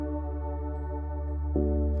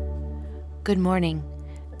Good morning,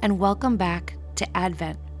 and welcome back to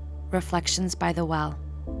Advent, Reflections by the Well.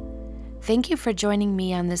 Thank you for joining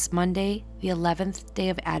me on this Monday, the 11th day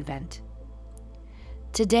of Advent.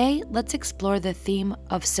 Today, let's explore the theme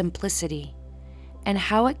of simplicity and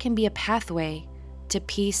how it can be a pathway to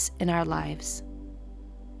peace in our lives.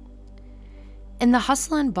 In the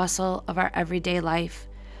hustle and bustle of our everyday life,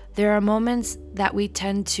 there are moments that we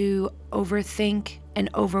tend to overthink and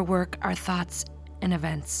overwork our thoughts and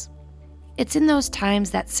events. It's in those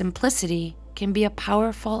times that simplicity can be a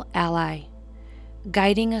powerful ally,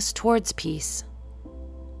 guiding us towards peace.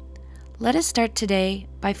 Let us start today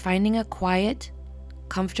by finding a quiet,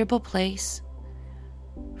 comfortable place,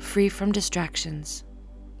 free from distractions.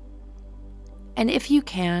 And if you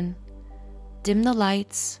can, dim the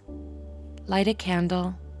lights, light a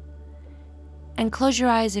candle, and close your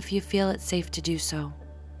eyes if you feel it's safe to do so.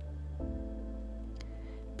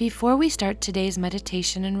 Before we start today's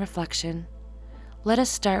meditation and reflection, let us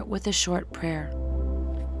start with a short prayer.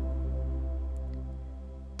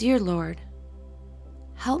 Dear Lord,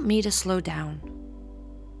 help me to slow down,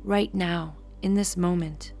 right now, in this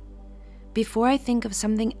moment, before I think of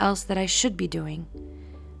something else that I should be doing,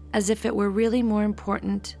 as if it were really more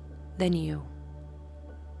important than you.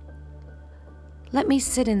 Let me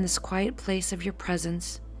sit in this quiet place of your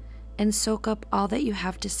presence and soak up all that you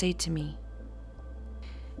have to say to me.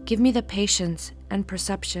 Give me the patience and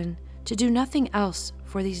perception to do nothing else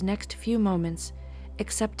for these next few moments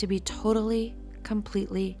except to be totally,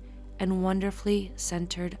 completely, and wonderfully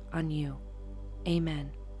centered on you. Amen.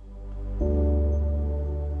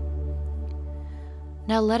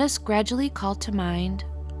 Now let us gradually call to mind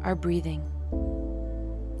our breathing,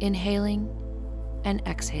 inhaling and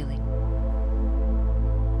exhaling.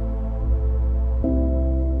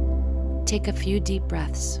 Take a few deep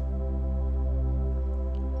breaths.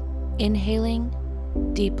 Inhaling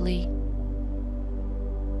deeply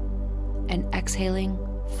and exhaling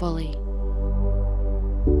fully.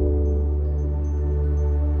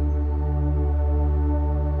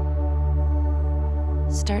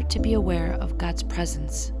 Start to be aware of God's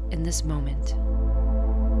presence in this moment.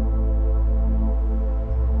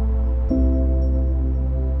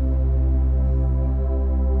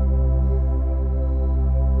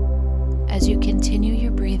 As you continue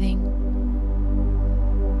your breathing,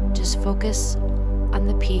 just focus on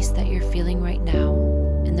the peace that you're feeling right now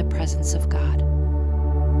in the presence of God.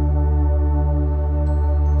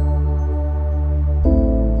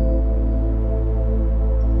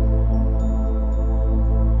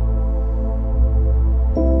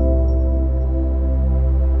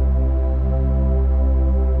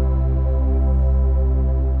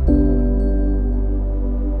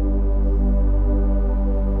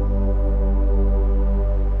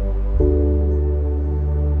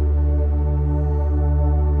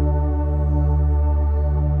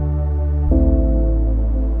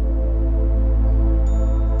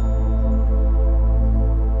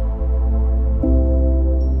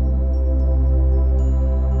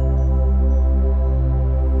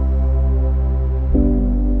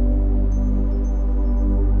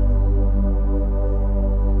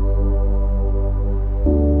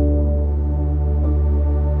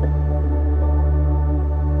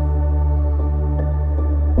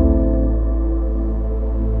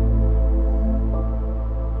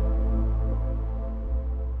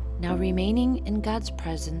 Now, remaining in God's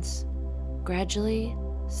presence, gradually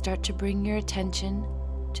start to bring your attention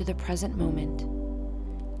to the present moment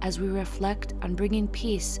as we reflect on bringing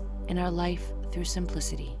peace in our life through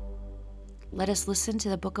simplicity. Let us listen to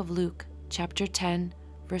the book of Luke, chapter 10,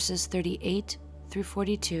 verses 38 through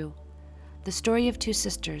 42, the story of two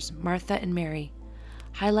sisters, Martha and Mary,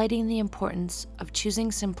 highlighting the importance of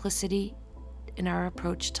choosing simplicity in our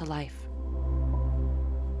approach to life.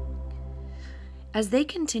 As they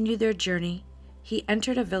continued their journey, he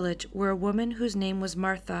entered a village where a woman whose name was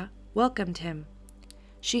Martha welcomed him.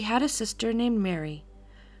 She had a sister named Mary,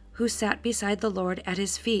 who sat beside the Lord at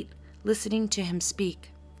his feet, listening to him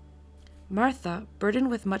speak. Martha, burdened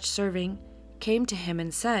with much serving, came to him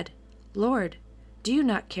and said, "Lord, do you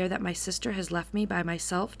not care that my sister has left me by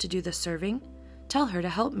myself to do the serving? Tell her to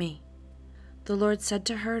help me." The Lord said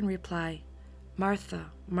to her in reply,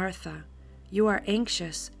 "Martha, Martha, you are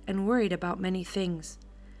anxious and worried about many things.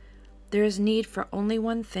 There is need for only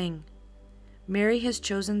one thing. Mary has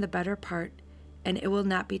chosen the better part, and it will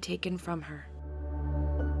not be taken from her."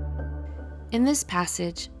 In this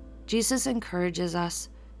passage, Jesus encourages us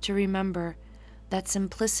to remember that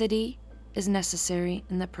simplicity is necessary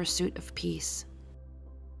in the pursuit of peace.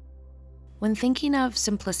 When thinking of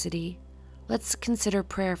simplicity, let's consider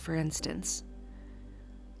prayer, for instance.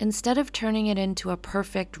 Instead of turning it into a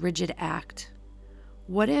perfect, rigid act,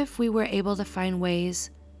 what if we were able to find ways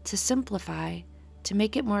to simplify, to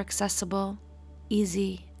make it more accessible,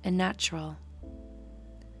 easy, and natural?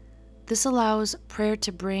 This allows prayer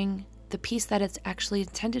to bring the peace that it's actually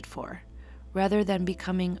intended for, rather than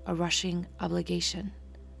becoming a rushing obligation.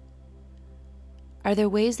 Are there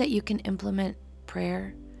ways that you can implement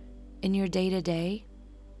prayer in your day-to-day,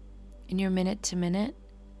 in your minute-to-minute,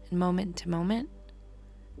 and moment-to-moment,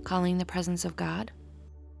 calling the presence of God?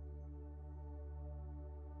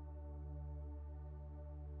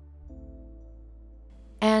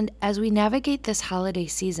 And as we navigate this holiday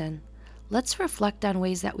season, let's reflect on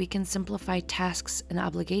ways that we can simplify tasks and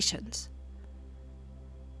obligations.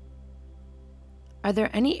 Are there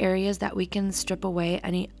any areas that we can strip away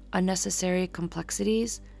any unnecessary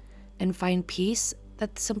complexities and find peace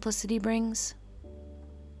that simplicity brings?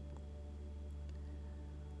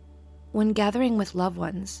 When gathering with loved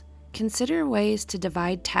ones, consider ways to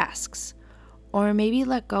divide tasks, or maybe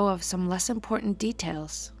let go of some less important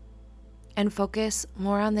details, and focus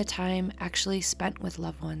more on the time actually spent with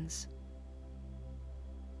loved ones.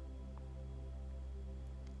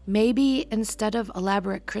 Maybe instead of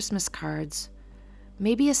elaborate Christmas cards,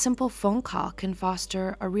 maybe a simple phone call can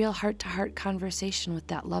foster a real heart-to-heart conversation with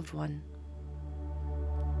that loved one.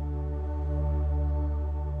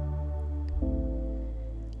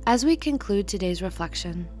 As we conclude today's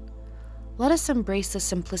reflection, let us embrace the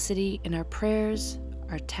simplicity in our prayers,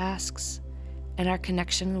 our tasks, and our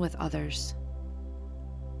connection with others.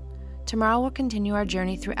 Tomorrow we'll continue our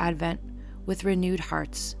journey through Advent with renewed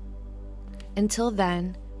hearts. Until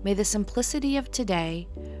then, may the simplicity of today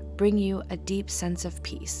bring you a deep sense of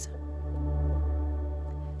peace.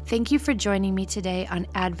 Thank you for joining me today on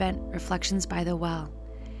Advent Reflections by the Well.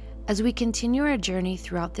 As we continue our journey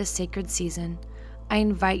throughout this sacred season, I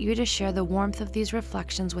invite you to share the warmth of these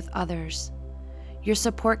reflections with others. Your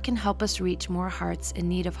support can help us reach more hearts in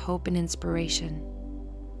need of hope and inspiration.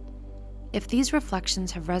 If these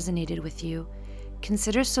reflections have resonated with you,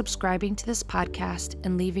 consider subscribing to this podcast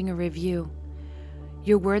and leaving a review.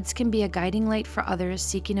 Your words can be a guiding light for others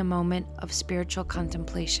seeking a moment of spiritual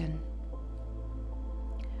contemplation.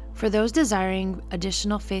 For those desiring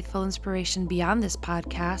additional faithful inspiration beyond this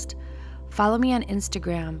podcast, follow me on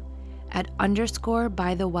Instagram at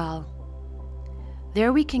 _bythewell.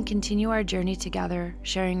 There we can continue our journey together,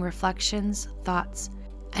 sharing reflections, thoughts,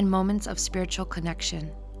 and moments of spiritual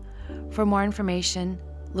connection. For more information,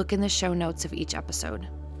 look in the show notes of each episode.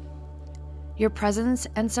 Your presence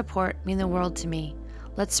and support mean the world to me.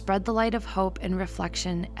 Let's spread the light of hope and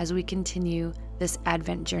reflection as we continue this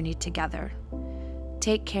Advent journey together.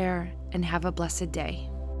 Take care and have a blessed day.